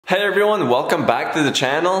Hey everyone, welcome back to the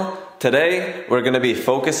channel. Today we're going to be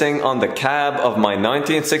focusing on the cab of my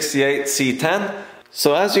 1968 C10.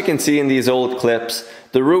 So as you can see in these old clips,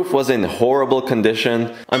 the roof was in horrible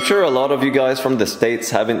condition. I'm sure a lot of you guys from the States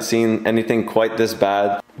haven't seen anything quite this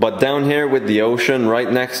bad. But down here with the ocean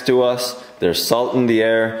right next to us, there's salt in the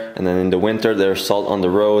air, and then in the winter there's salt on the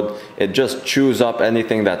road. It just chews up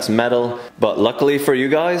anything that's metal. But luckily for you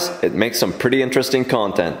guys, it makes some pretty interesting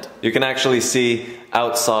content. You can actually see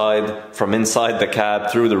outside from inside the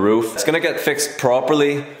cab through the roof. It's gonna get fixed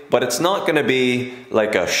properly, but it's not gonna be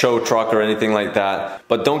like a show truck or anything like that.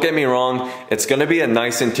 But don't get me wrong, it's gonna be a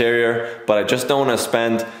nice interior, but I just don't wanna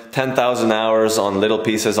spend 10,000 hours on little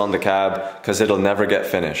pieces on the cab because it'll never get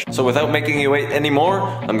finished. So without making you wait anymore,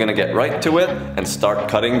 I'm gonna get right to it and start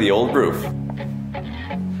cutting the old roof.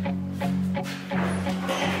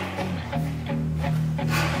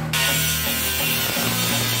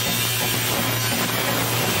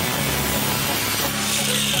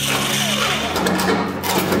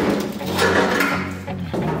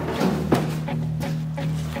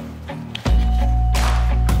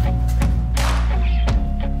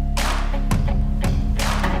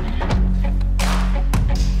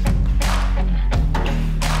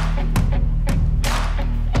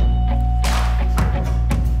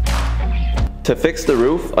 To fix the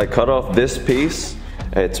roof, I cut off this piece.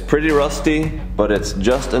 It's pretty rusty, but it's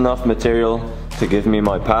just enough material to give me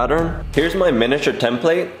my pattern. Here's my miniature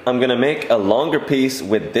template. I'm gonna make a longer piece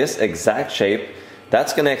with this exact shape.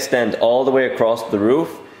 That's gonna extend all the way across the roof,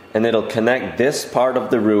 and it'll connect this part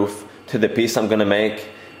of the roof to the piece I'm gonna make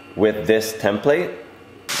with this template.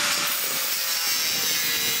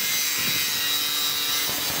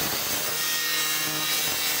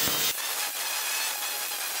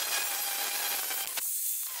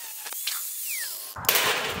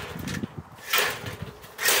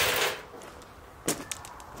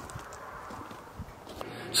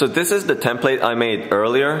 So this is the template I made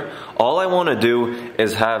earlier. All I want to do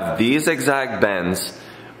is have these exact bends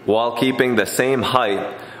while keeping the same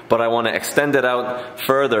height, but I want to extend it out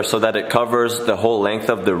further so that it covers the whole length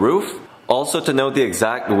of the roof. Also, to know the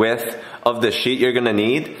exact width of the sheet you're going to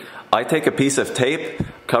need, I take a piece of tape,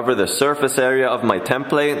 cover the surface area of my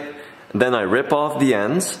template, then I rip off the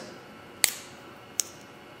ends,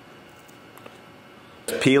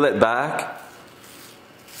 peel it back.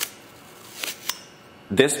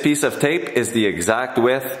 This piece of tape is the exact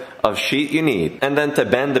width of sheet you need. And then to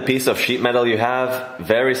bend the piece of sheet metal you have,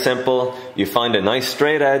 very simple. You find a nice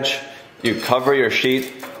straight edge, you cover your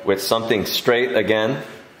sheet with something straight again.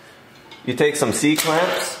 You take some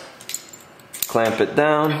C-clamps, clamp it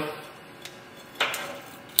down,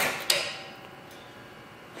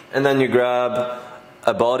 and then you grab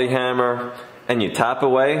a body hammer and you tap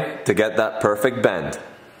away to get that perfect bend.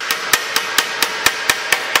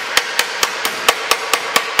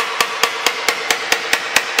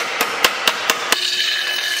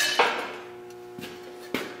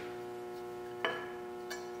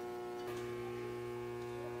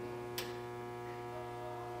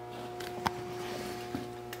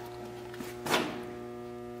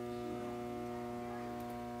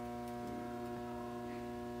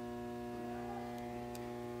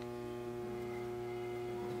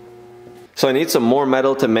 So I need some more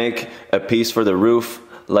metal to make a piece for the roof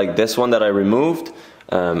like this one that I removed.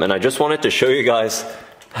 And I just wanted to show you guys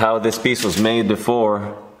how this piece was made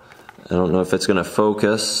before. I don't know if it's gonna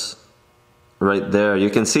focus right there. You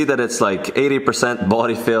can see that it's like 80%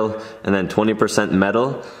 body fill and then 20%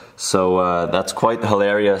 metal. So that's quite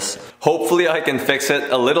hilarious. Hopefully I can fix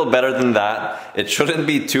it a little better than that. It shouldn't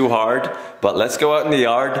be too hard, but let's go out in the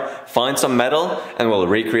yard, find some metal, and we'll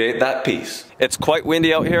recreate that piece. It's quite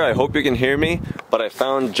windy out here, I hope you can hear me, but I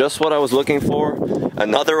found just what I was looking for.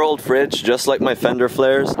 Another old fridge, just like my fender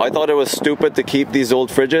flares. I thought it was stupid to keep these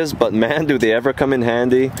old fridges, but man, do they ever come in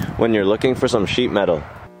handy when you're looking for some sheet metal.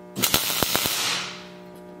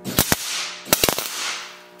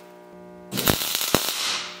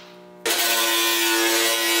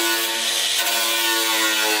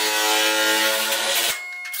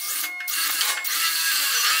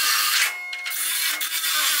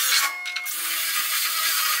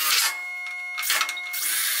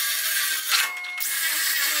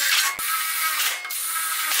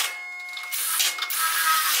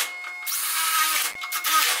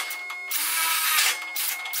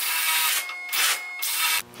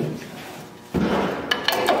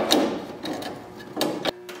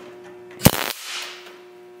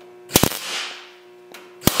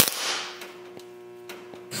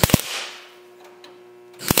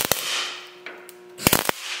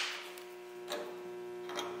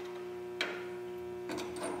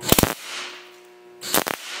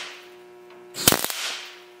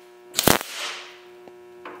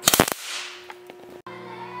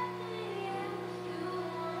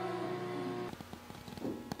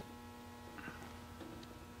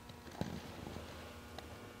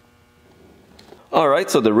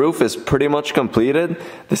 Alright, so the roof is pretty much completed.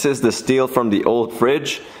 This is the steel from the old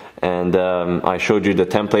fridge, and I showed you the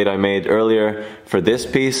template I made earlier for this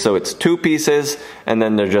piece. So it's 2 pieces and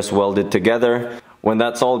then they're just welded together. When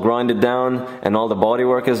that's all grinded down and all the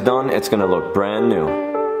bodywork is done, it's gonna look brand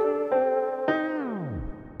new.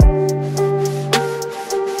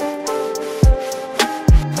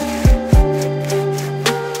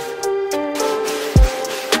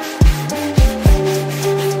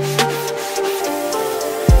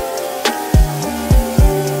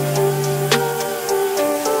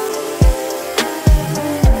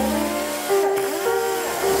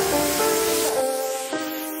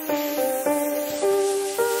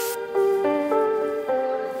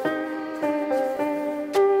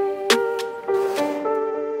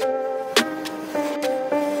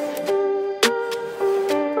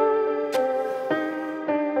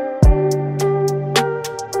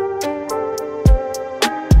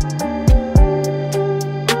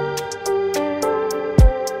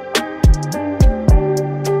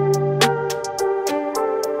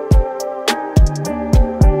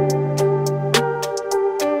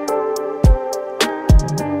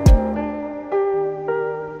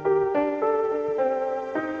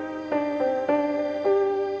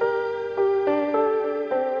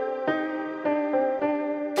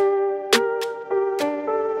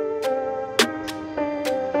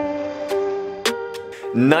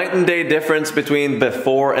 Night and day difference between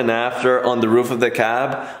before and after on the roof of the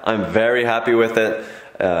cab. I'm very happy with it.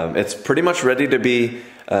 It's pretty much ready to be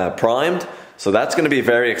primed, so that's going to be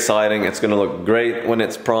very exciting. It's going to look great when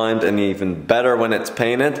it's primed and even better when it's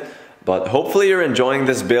painted. But hopefully you're enjoying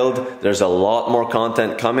this build. There's a lot more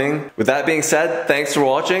content coming. With that being said, thanks for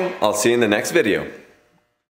watching. I'll see you in the next video.